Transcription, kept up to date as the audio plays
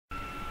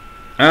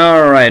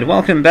Alright,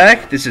 welcome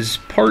back. This is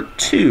part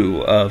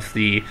 2 of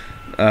the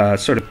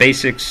sort of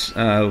basics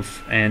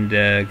of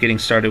getting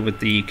started with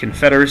the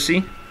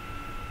Confederacy.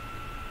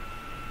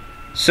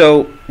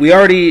 So we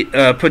already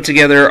put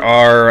together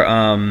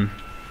our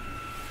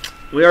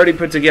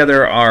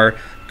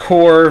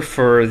corps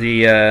for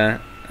the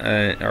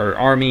our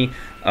army.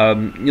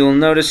 You'll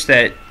notice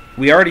that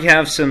we already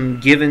have some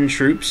given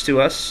troops to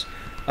us,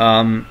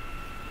 but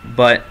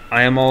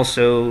I am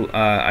also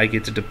I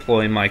get to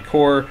deploy my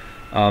corps.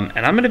 And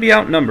I'm going to be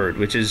outnumbered,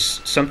 which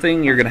is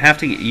something you're going to have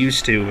to get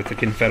used to with the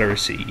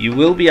Confederacy. You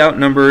will be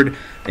outnumbered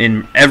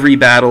in every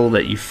battle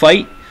that you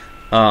fight.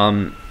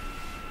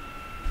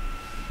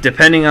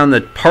 Depending on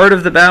the part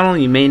of the battle,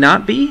 you may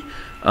not be,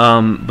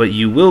 but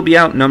you will be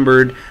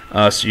outnumbered,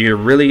 so you're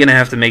really going to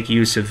have to make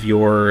use of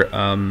your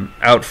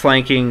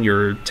outflanking,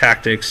 your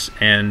tactics,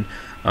 and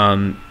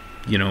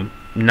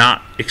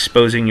not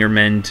exposing your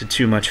men to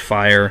too much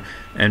fire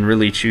and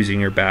really choosing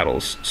your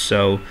battles.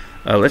 So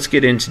let's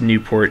get into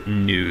Newport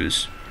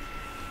News.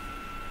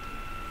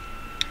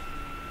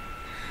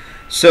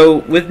 So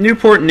with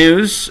Newport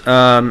News,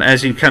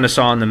 as you kind of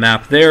saw on the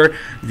map there,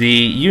 the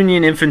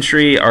Union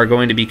infantry are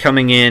going to be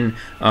coming in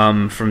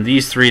from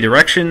these three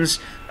directions.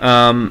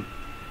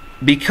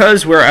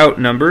 Because we're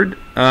outnumbered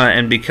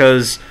and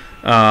because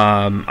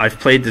I've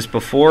played this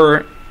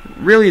before,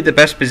 really the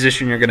best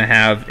position you're going to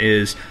have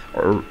is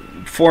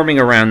forming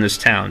around this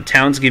town.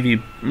 Towns give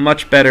you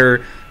much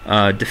better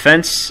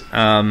defense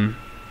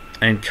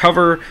and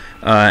cover,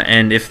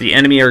 and if the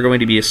enemy are going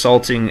to be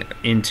assaulting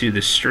into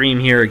the stream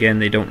here, again,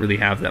 they don't really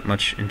have that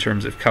much in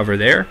terms of cover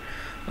there.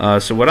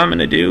 So what I'm going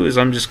to do is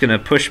I'm just going to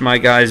push my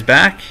guys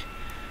back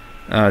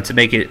to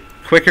make it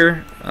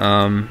quicker,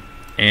 and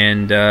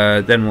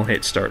then we'll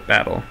hit start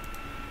battle.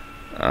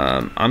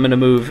 I'm going to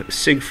move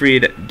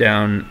Siegfried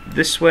down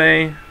this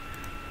way.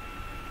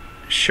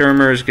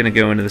 Schirmer is going to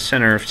go into the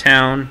center of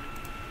town.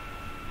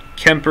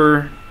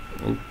 Kemper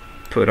will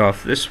put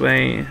off this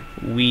way.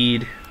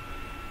 Weed,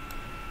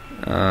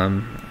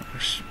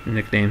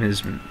 nickname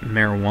his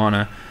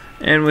Marijuana,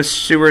 and with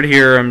Stewart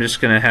here, I'm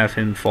just going to have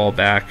him fall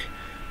back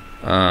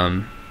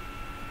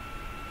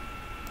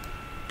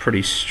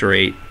pretty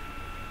straight.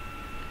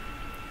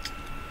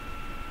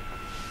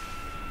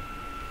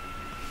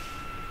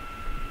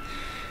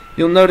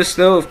 You'll notice,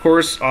 though, of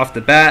course, off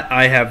the bat,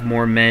 I have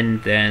more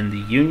men than the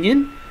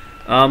Union,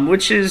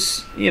 which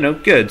is,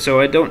 good.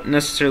 So I don't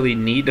necessarily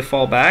need to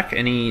fall back.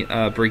 Any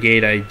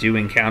brigade I do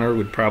encounter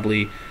would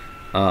probably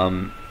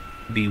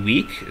be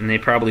weak, and they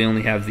probably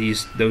only have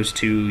those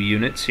two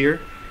units here,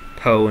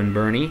 Poe and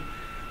Birney.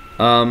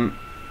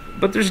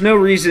 But there's no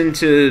reason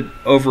to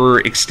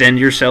overextend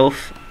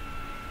yourself.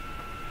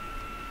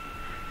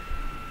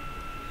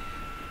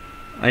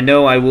 I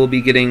know I will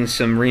be getting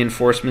some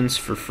reinforcements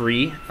for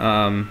free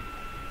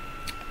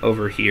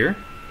over here.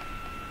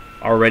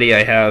 Already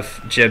I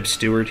have Jeb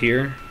Stewart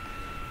here,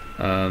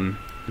 the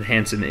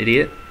handsome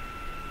idiot.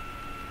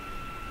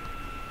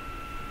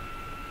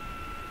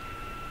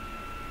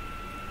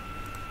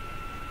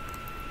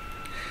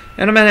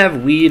 And I'm going to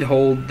have Weed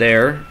hold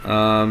there.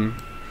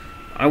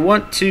 I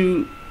want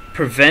to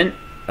prevent,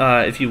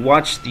 if you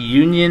watch the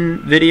Union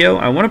video,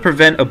 I want to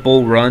prevent a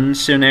bull run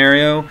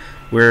scenario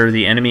where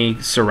the enemy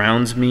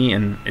surrounds me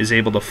and is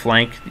able to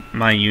flank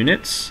my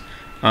units.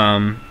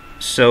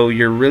 So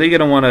you're really going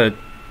to want to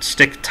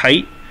stick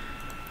tight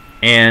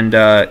and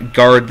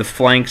guard the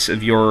flanks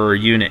of your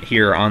unit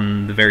here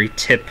on the very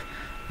tip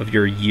of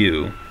your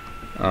U.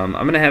 I'm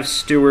going to have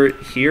Stewart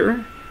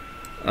here.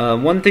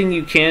 One thing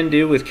you can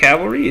do with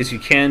cavalry is you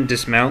can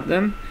dismount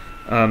them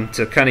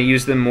to kind of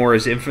use them more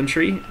as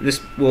infantry.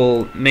 This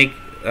will make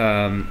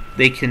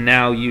they can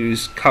now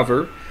use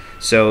cover,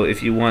 so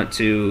if you want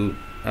to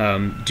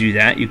do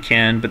that, you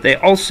can, but they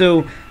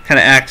also kind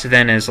of act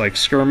then as like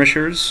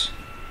skirmishers.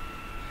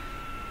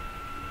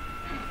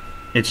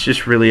 It's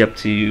just really up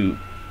to you.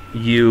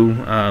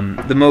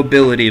 The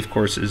mobility, of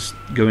course, is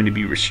going to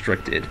be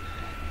restricted.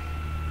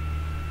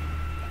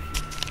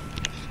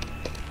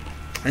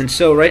 And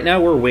so right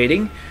now we're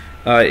waiting.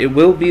 It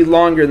will be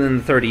longer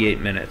than 38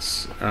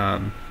 minutes.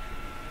 Yeah,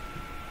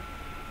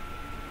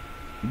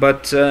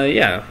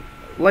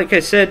 like I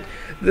said,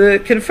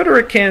 the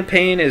Confederate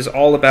campaign is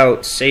all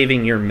about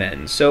saving your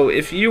men. So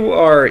if you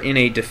are in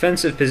a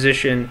defensive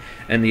position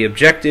and the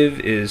objective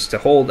is to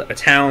hold a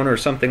town or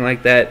something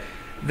like that,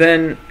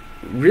 then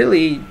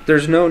really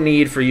there's no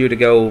need for you to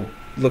go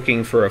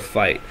looking for a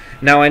fight.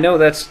 Now I know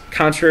that's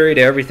contrary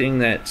to everything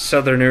that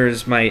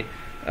Southerners might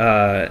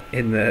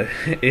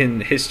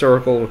in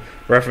historical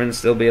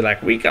reference, they'll be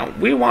like, we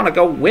want to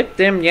go whip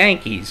them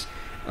Yankees.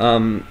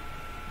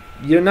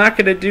 You're not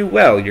going to do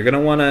well. You're going to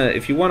want to,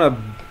 if you want to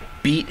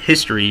beat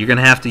history, you're going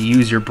to have to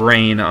use your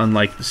brain,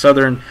 unlike the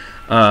Southern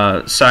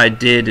side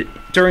did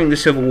during the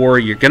Civil War.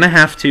 You're going to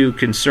have to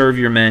conserve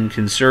your men,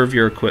 conserve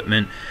your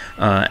equipment,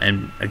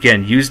 and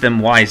again, use them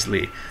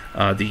wisely.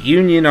 The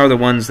Union are the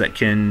ones that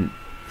can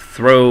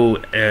throw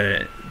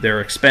their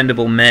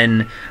expendable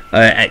men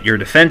at your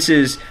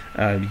defenses.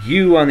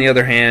 You, on the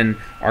other hand,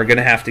 are going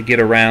to have to get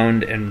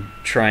around and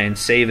try and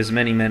save as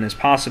many men as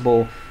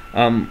possible,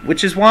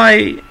 which is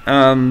why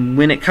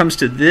when it comes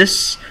to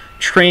this,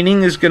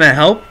 training is going to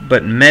help,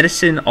 but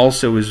medicine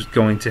also is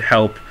going to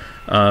help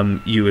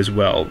you as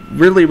well.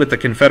 Really, with the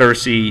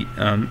Confederacy,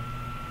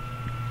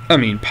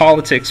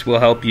 politics will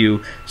help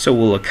you, so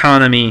will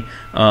economy.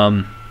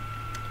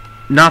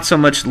 Not so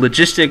much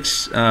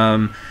logistics.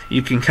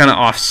 You can kind of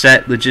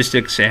offset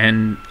logistics,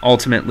 and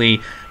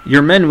ultimately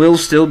your men will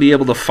still be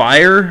able to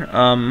fire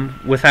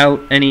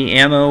without any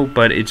ammo,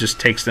 but it just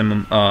takes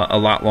them a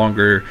lot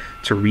longer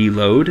to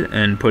reload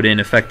and put in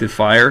effective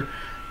fire.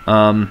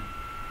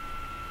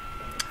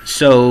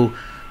 So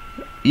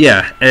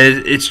yeah,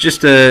 it's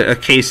just a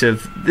case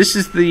of, this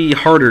is the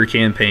harder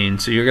campaign,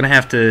 so you're going to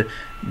have to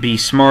be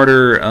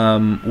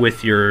smarter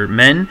with your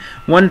men.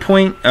 One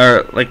point,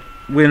 like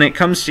when it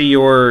comes to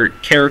your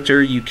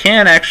character, you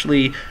can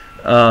actually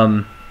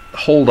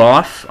hold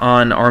off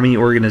on army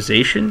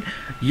organization.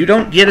 You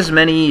don't get as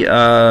many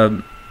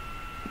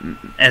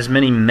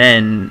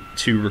men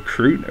to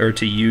recruit or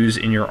to use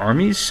in your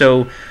armies,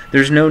 so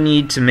there's no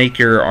need to make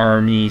your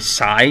army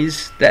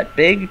size that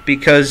big,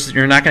 because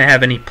you're not going to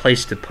have any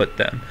place to put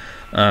them.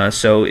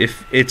 So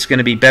if it's going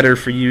to be better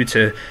for you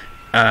to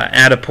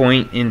add a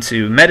point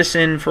into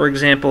medicine, for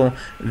example,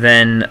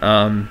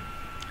 then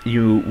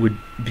you would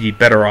be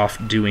better off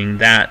doing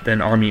that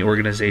than army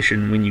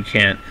organization when you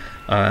can't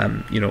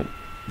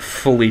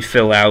fully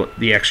fill out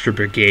the extra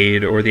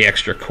brigade or the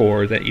extra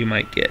corps that you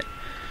might get.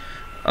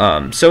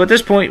 So at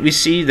this point, we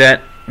see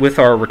that with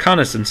our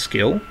reconnaissance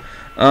skill,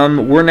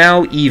 we're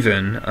now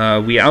even.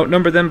 We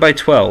outnumber them by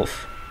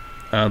 12,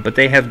 but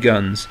they have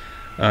guns,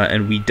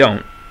 and we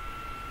don't.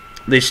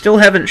 They still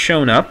haven't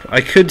shown up.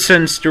 I could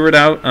send Stuart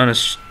out on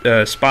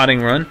a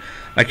spotting run.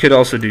 I could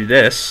also do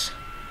this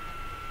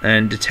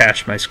and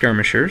detach my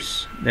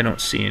skirmishers. They don't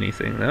see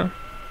anything, though.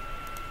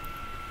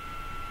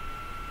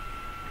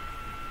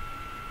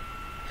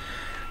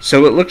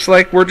 So it looks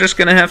like we're just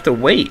going to have to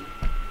wait.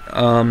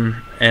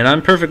 And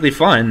I'm perfectly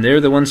fine.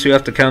 They're the ones who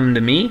have to come to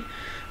me.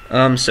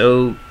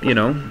 So,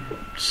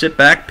 sit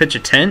back, pitch a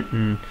tent,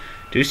 and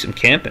do some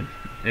camping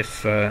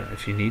if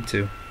you need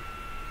to.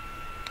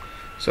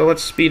 So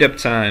let's speed up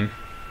time.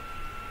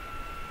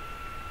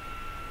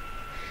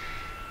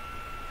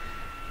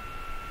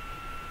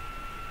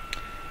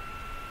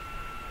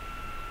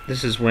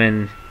 This is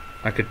when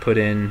I could put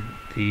in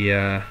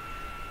the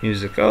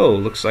music. Oh,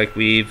 looks like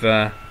we've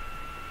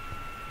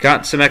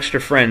got some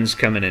extra friends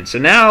coming in. So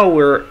now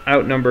we're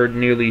outnumbered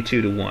nearly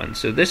 2-1.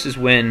 So this is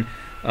when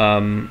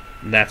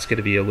that's going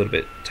to be a little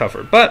bit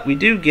tougher. But we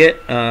do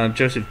get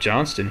Joseph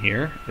Johnston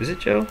here. Is it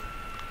Joe?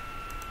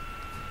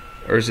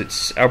 Or is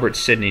it Albert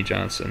Sidney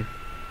Johnston?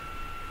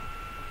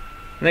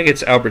 I think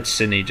it's Albert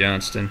Sidney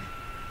Johnston.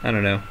 I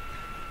don't know.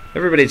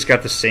 Everybody's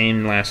got the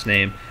same last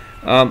name.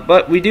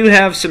 But we do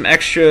have some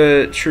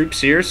extra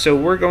troops here, so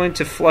we're going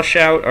to flush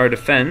out our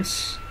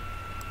defense.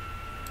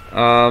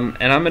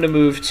 And I'm going to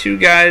move 2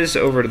 guys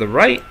over to the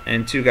right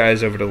and 2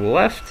 guys over to the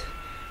left.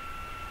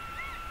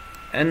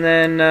 And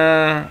then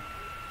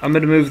I'm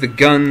going to move the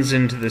guns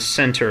into the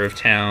center of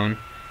town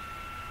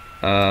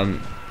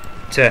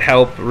to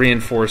help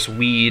reinforce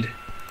Weed.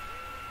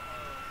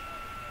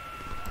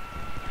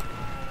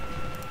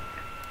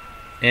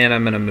 And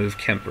I'm going to move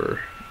Kemper.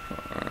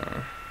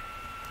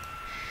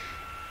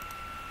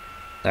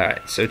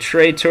 Alright, so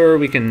trade tour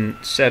we can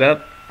set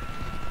up.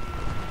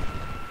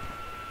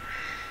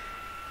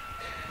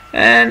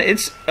 And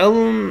it's a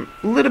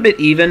little bit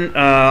even.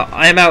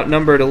 I'm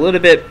outnumbered a little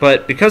bit,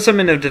 but because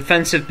I'm in a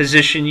defensive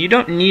position, you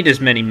don't need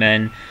as many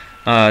men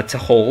to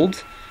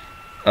hold.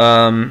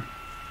 I'm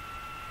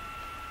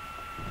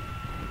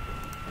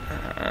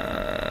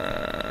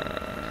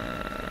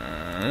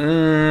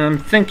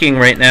thinking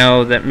right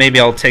now that maybe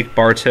I'll take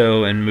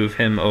Bartow and move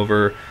him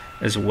over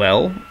as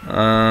well.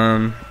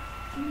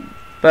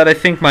 But I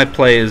think my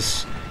play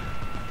is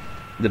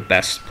the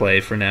best play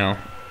for now.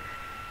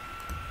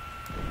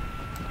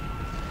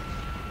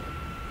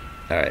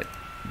 Alright,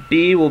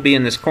 B will be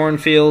in this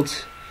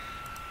cornfield.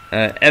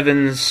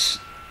 Evans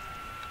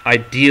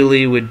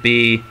ideally would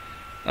be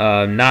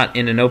not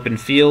in an open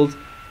field,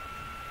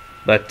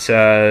 but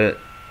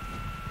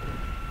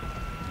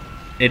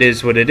it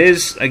is what it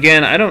is.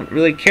 Again, I don't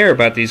really care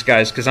about these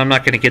guys because I'm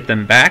not going to get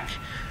them back.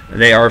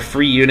 They are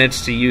free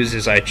units to use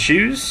as I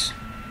choose.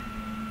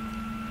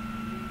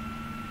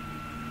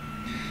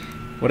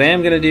 What I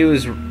am going to do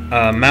is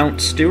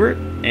mount Stuart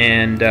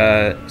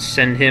and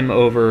send him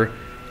over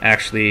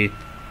actually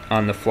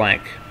on the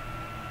flank.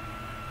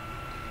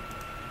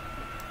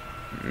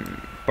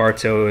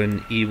 Bartow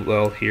and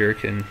Ewell here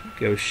can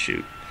go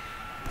shoot.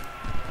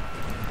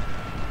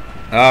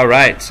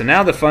 Alright, so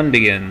now the fun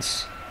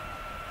begins.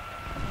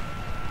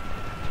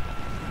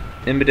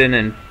 Imboden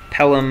and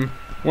Pelham,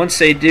 once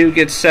they do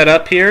get set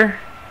up here,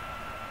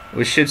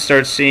 we should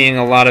start seeing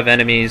a lot of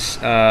enemies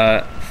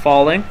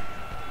falling.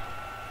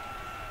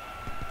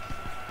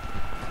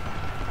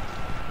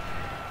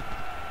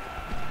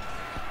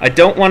 I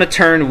don't want to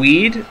turn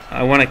Weed.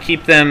 I want to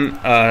keep them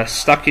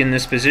stuck in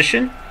this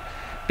position.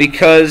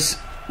 because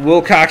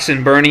Wilcox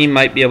and Birney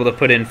might be able to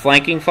put in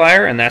flanking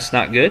fire, and that's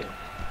not good.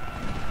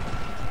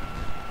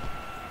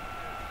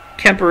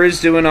 Kemper is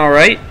doing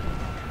alright,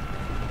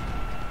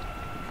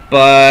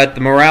 but the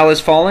morale is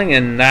falling,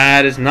 and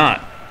that is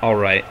not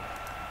alright.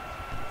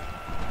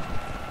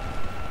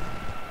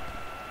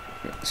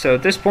 So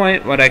at this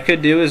point, what I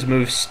could do is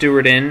move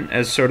Stewart in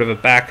as sort of a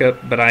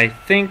backup, but I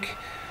think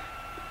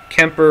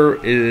Kemper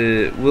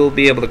will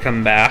be able to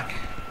come back.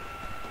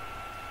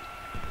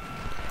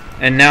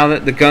 And now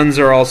that the guns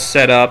are all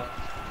set up,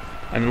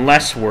 I'm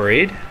less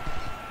worried.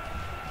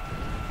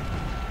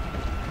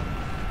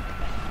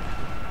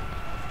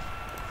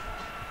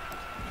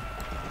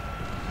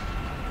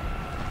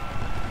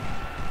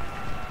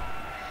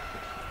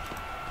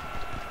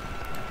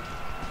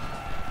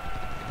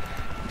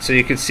 So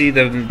you can see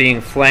them being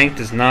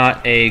flanked is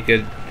not a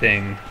good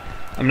thing.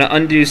 I'm going to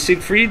undo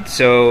Siegfried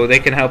so they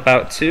can help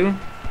out too.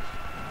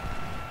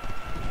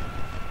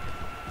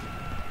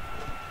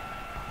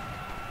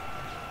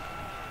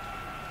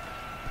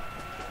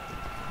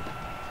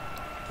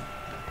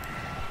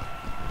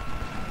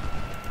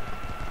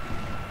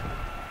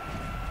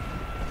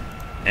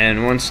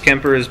 And once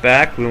Kemper is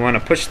back, we want to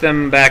push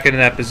them back into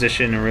that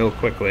position real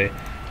quickly.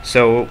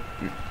 So,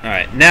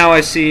 alright, now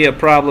I see a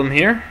problem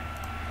here.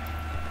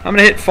 I'm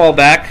going to hit fall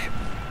back,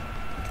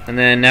 and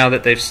then now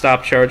that they've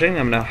stopped charging,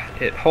 I'm going to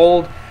hit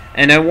hold,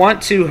 and I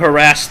want to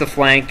harass the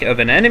flank of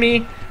an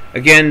enemy.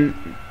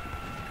 Again,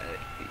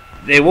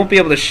 they won't be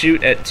able to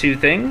shoot at two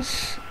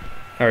things,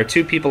 or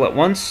two people at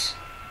once.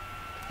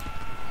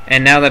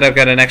 And now that I've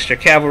got an extra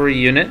cavalry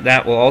unit,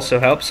 that will also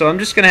help. So I'm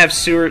just going to have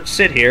Stewart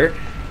sit here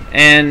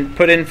and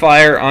put in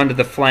fire onto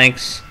the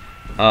flanks,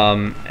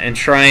 and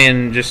try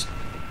and just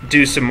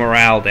do some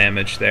morale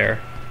damage there.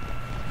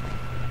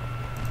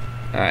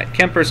 Alright,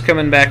 Kemper's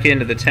coming back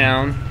into the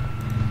town.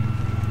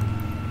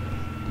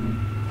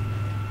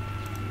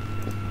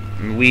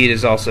 And Weed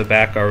is also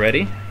back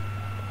already.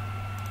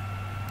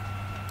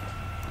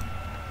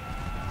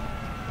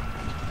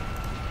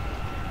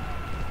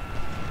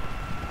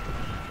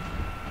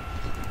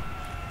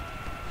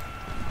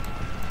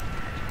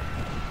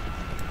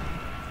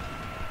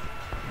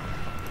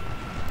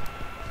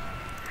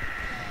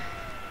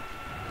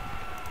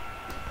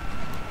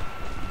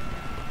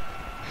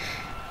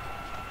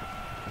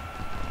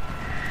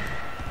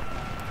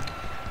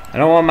 I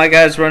don't want my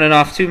guys running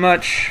off too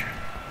much.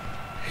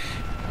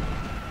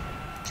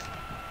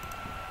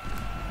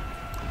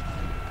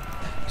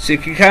 So you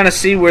can kind of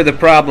see where the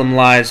problem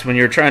lies when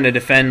you're trying to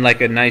defend like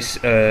a nice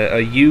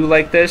a U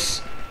like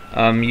this.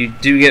 You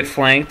do get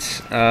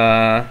flanked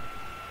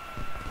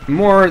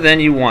more than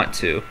you want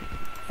to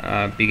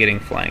be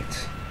getting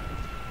flanked.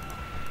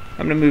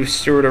 I'm going to move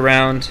Stewart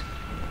around.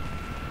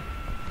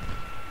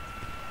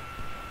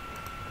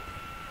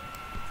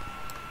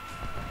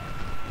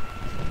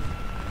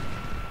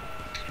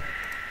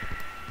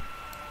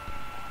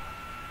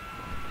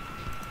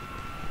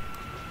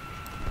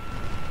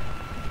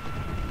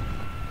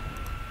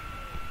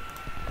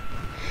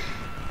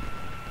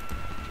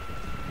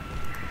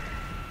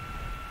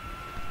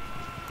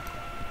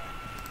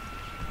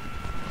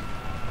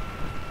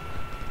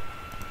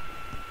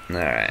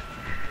 Alright.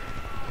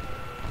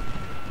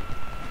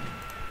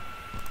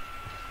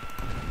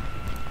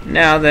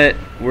 Now that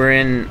we're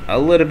in a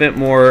little bit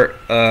more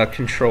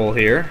control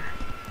here,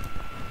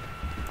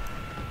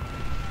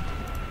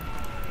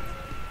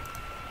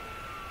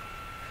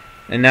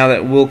 and now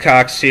that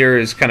Wilcox here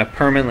is kind of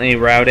permanently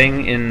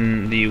routing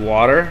in the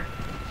water,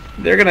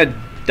 they're gonna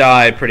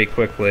die pretty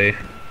quickly.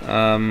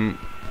 And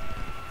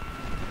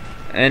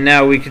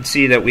now we can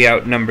see that we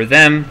outnumber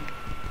them.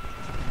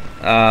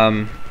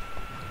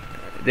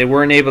 They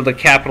weren't able to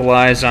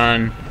capitalize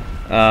on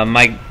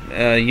my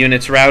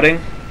unit's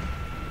routing.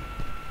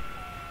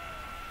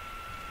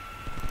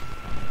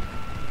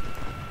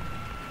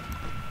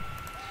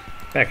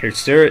 Back here,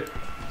 Stewart.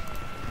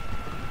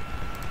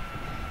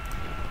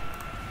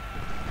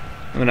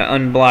 I'm going to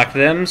unblock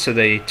them so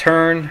they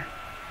turn,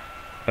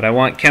 but I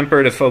want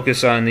Kemper to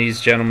focus on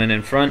these gentlemen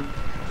in front.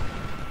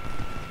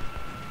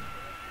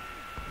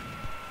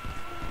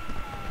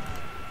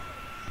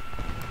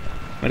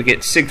 I'm going to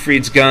get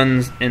Siegfried's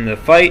guns in the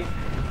fight.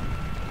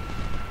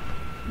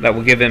 That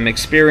will give him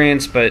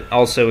experience, but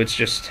also it's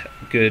just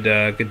good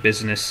good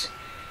business,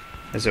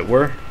 as it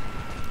were.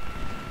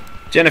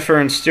 Jennifer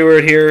and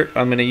Stewart here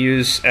I'm going to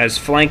use as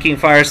flanking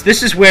fires.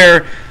 This is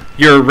where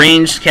your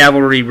ranged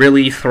cavalry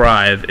really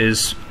thrive,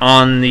 is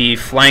on the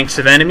flanks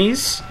of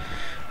enemies.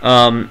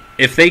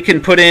 If they can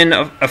put in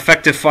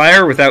effective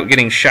fire without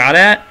getting shot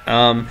at,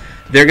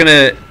 they're going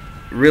to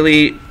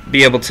really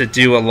be able to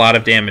do a lot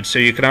of damage. So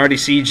you can already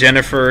see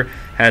Jennifer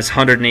has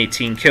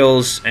 118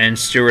 kills and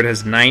Stewart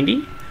has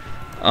 90.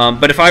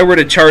 But if I were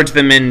to charge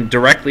them in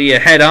directly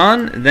head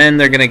on, then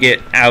they're going to get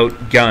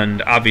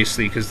outgunned,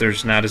 obviously, because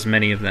there's not as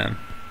many of them.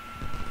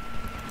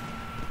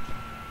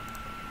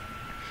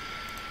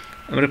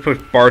 I'm going to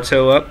put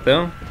Bartow up,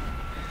 though.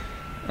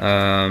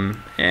 And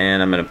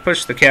I'm going to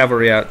push the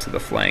cavalry out to the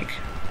flank.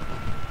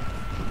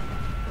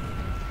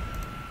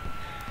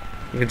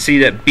 You can see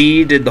that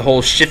B did the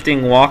whole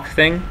shifting walk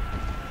thing.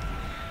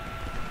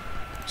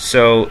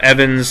 So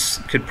Evans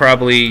could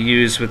probably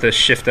use with a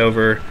shift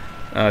over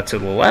to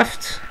the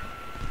left.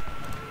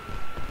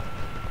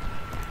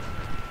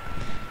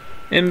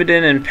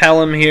 Imboden and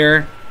Pelham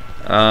here.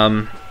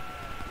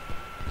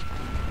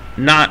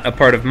 Not a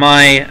part of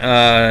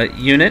my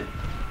unit,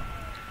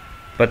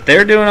 but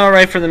they're doing all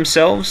right for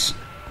themselves.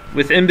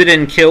 With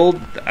Imboden killed,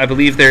 I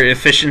believe their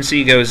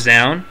efficiency goes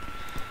down.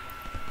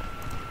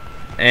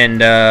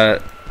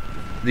 And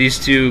these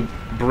two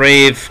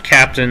brave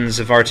captains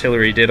of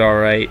artillery did all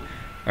right,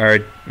 or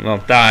well,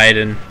 died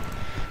and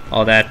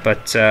all that,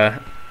 but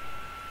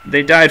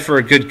they died for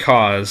a good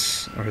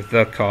cause, or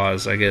the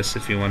cause, I guess,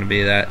 if you want to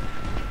be that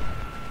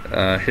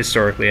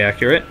historically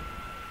accurate.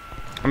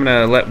 I'm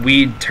gonna let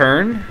Weed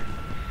turn,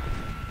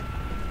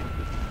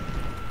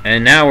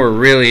 and now we're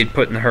really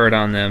putting the hurt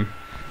on them.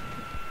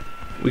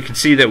 We can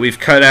see that we've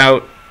cut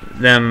out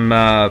them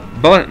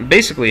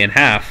basically in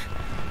half.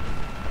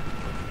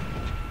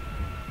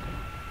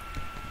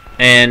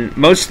 And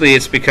mostly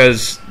it's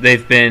because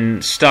they've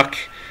been stuck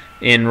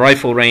in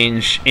rifle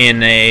range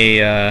in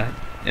a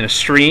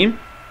stream,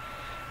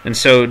 and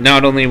so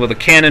not only will the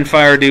cannon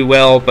fire do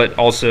well, but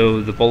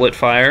also the bullet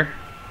fire.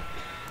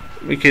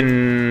 We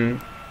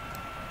can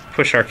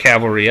push our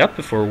cavalry up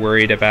if we're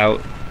worried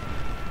about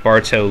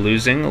Bartow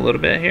losing a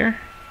little bit here.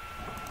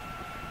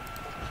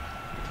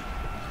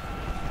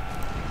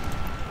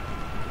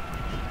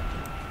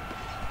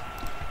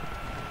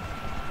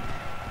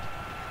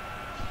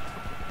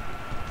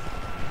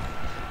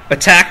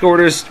 Attack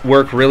orders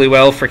work really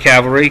well for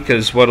cavalry,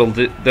 because what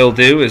they'll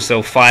do is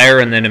they'll fire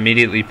and then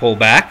immediately pull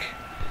back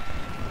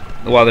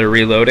while they're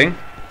reloading.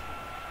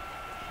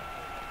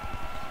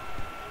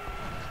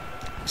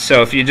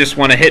 So if you just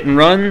want to hit and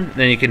run,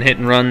 then you can hit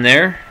and run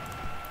there.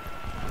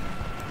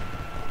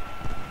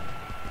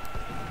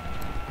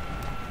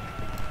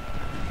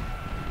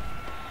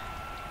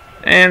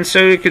 And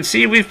so you can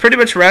see we've pretty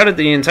much routed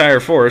the entire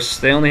force.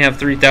 They only have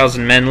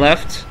 3,000 men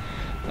left.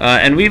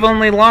 And we've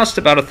only lost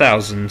about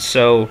 1,000,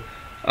 so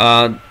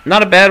not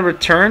a bad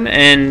return.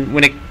 And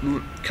when it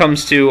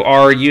comes to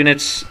our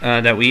units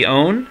that we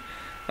own,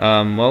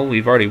 well,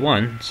 we've already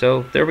won,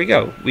 so there we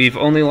go. We've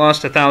only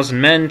lost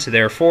 1,000 men to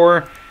their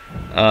 4,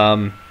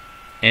 and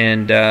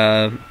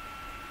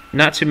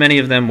not too many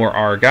of them were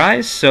our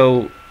guys.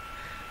 So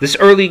this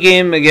early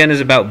game, again,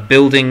 is about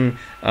building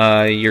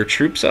your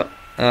troops up.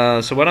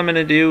 So what I'm going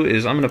to do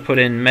is I'm going to put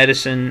in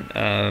medicine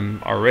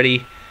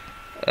already.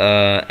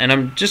 And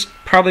I'm just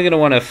probably going to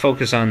want to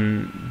focus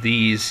on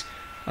these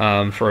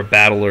for a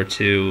battle or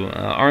two.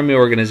 Army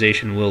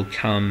organization will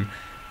come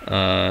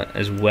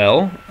as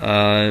well.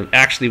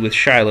 Actually, with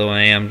Shiloh,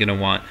 I am going to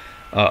want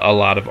a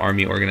lot of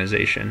army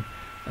organization.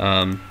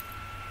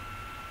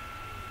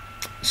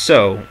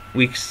 So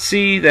we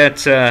see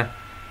that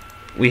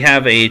we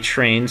have a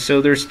train.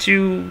 So there's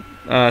two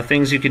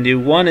things you can do.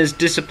 One is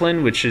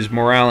discipline, which is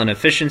morale and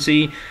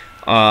efficiency.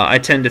 I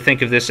tend to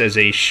think of this as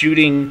a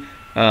shooting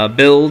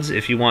builds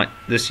if you want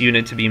this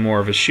unit to be more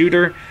of a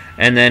shooter,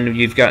 and then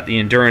you've got the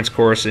endurance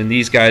course, and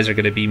these guys are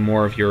going to be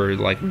more of your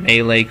like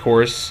melee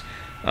course,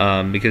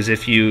 because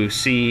if you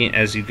see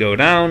as you go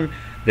down,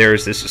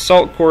 there's this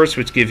assault course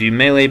which gives you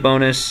melee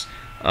bonus.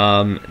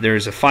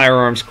 There's a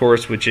firearms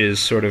course which is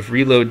sort of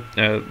reload,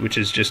 which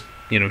is just,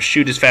 you know,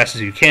 shoot as fast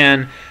as you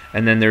can,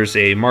 and then there's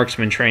a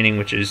marksman training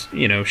which is,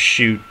 you know,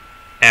 shoot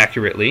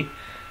accurately.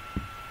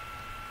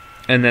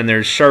 And then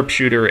there's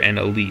sharpshooter and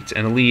elite.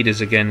 And elite is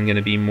again going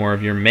to be more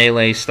of your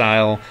melee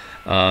style,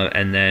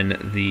 and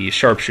then the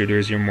sharpshooter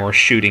is your more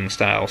shooting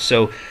style.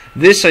 So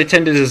this I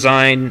tend to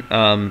design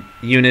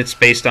units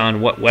based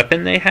on what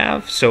weapon they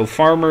have. So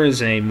farmer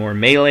is a more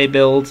melee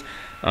build,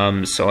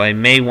 so I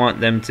may want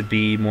them to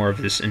be more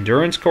of this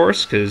endurance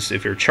course, because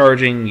if you're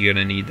charging, you're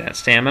going to need that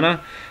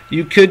stamina.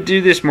 You could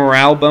do this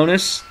morale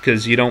bonus,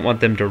 because you don't want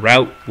them to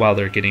rout while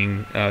they're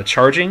getting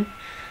charging.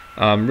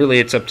 Really,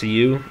 it's up to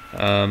you.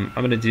 I'm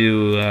going to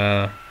do...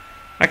 I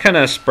kind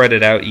of spread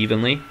it out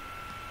evenly.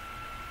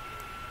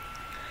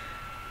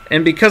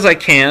 And because I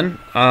can,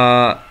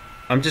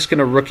 I'm just going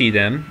to rookie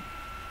them.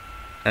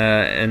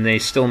 And they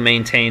still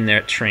maintain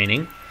their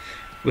training.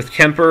 With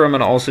Kemper, I'm going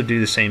to also do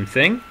the same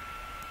thing.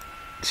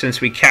 Since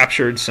we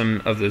captured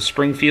some of the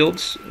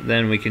Springfields,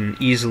 then we can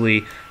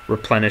easily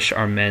replenish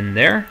our men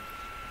there.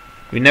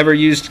 We never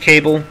used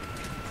cable,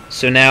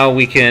 so now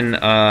we can...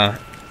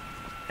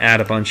 add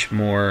a bunch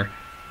more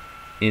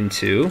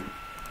into.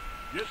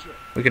 Yes, sir.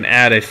 We can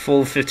add a full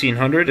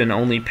 1,500 and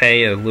only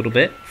pay a little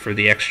bit for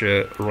the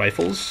extra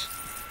rifles.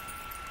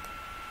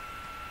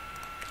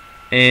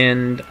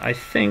 And I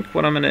think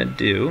what I'm going to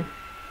do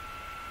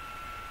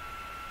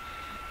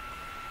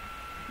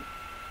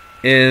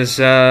is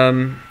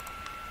you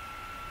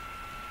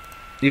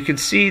can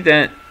see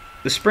that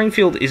the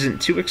Springfield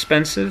isn't too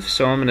expensive,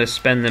 so I'm going to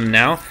spend them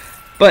now.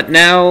 But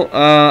now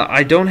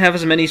I don't have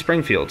as many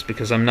Springfields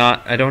because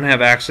I don't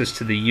have access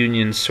to the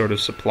Union's sort of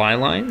supply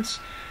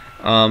lines.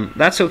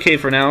 That's okay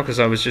for now because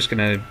I was just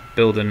going to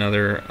build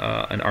another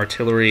an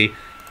artillery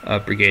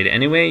brigade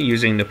anyway,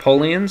 using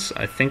Napoleons.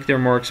 I think they're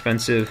more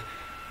expensive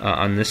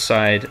on this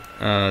side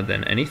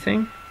than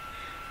anything.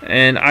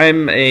 And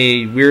I'm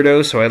a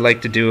weirdo, so I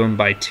like to do them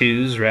by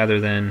 2s rather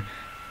than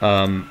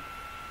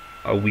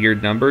a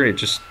weird number. It's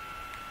just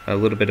a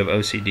little bit of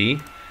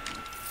OCD.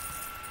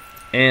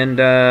 And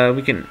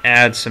we can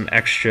add some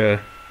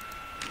extra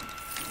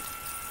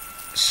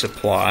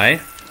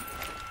supply.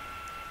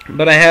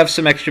 But I have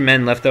some extra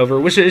men left over,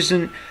 which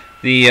isn't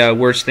the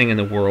worst thing in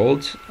the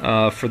world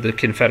for the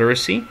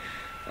Confederacy.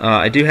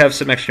 I do have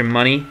some extra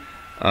money.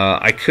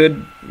 I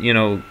could,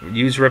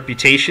 use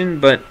reputation,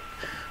 but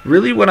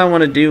really what I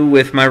want to do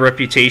with my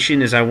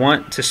reputation is I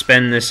want to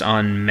spend this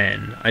on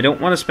men. I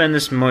don't want to spend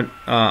this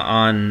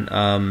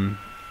on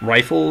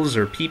rifles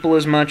or people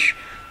as much.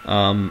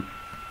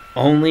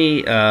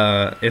 Only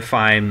if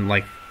I'm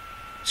like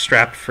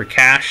strapped for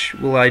cash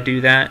will I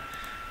do that.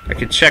 I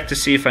could check to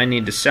see if I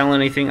need to sell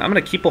anything. I'm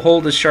going to keep a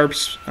hold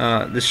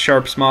of this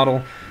Sharps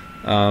model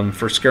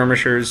for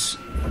skirmishers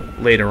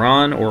later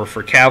on, or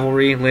for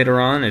cavalry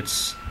later on.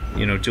 It's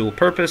dual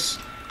purpose.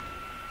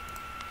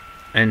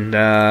 And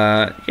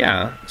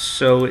yeah,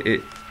 so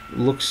it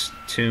looks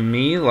to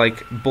me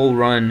like Bull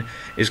Run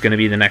is going to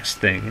be the next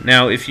thing.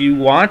 Now, if you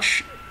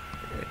watch,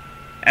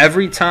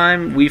 every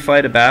time we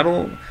fight a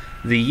battle,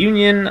 the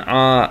Union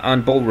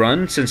on Bull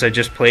Run, since I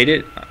just played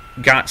it,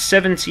 got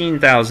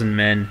 17,000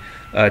 men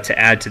to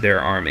add to their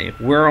army.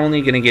 We're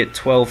only going to get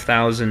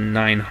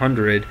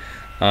 12,900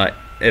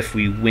 if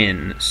we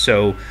win.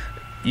 So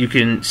you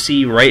can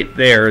see right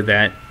there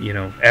that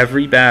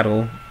every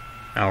battle,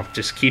 I'll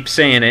just keep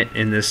saying it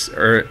in this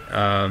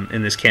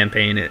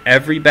campaign,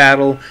 every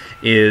battle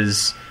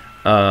is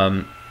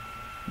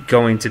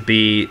going to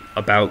be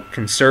about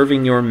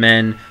conserving your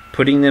men,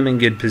 putting them in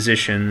good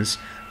positions,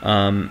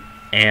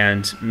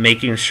 and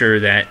making sure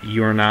that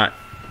you're not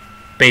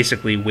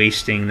basically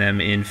wasting them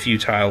in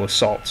futile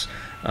assaults.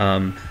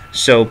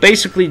 So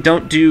basically,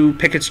 don't do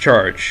Pickett's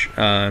charge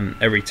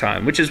every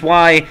time, which is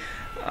why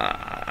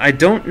I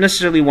don't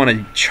necessarily want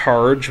to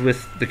charge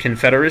with the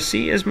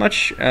Confederacy as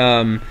much.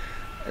 I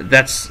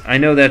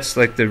know that's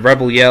like the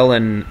Rebel Yell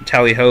and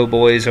Tally Ho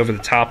boys over the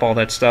top, all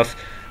that stuff.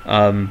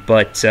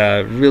 But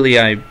really,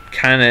 I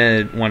kind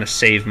of want to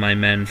save my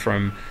men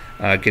from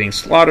getting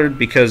slaughtered,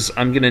 because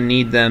I'm going to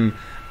need them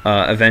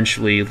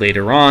eventually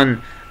later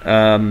on,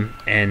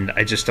 and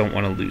I just don't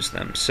want to lose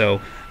them.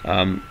 So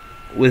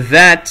with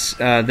that,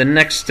 the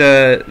next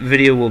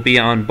video will be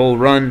on Bull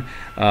Run,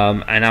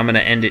 and I'm going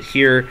to end it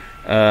here.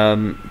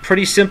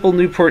 Pretty simple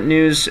Newport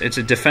news. It's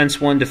a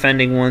defense one.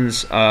 Defending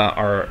ones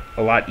are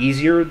a lot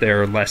easier.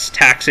 They're less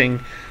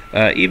taxing,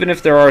 even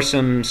if there are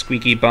some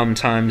squeaky bum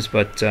times.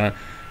 But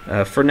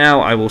for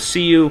now, I will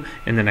see you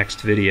in the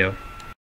next video.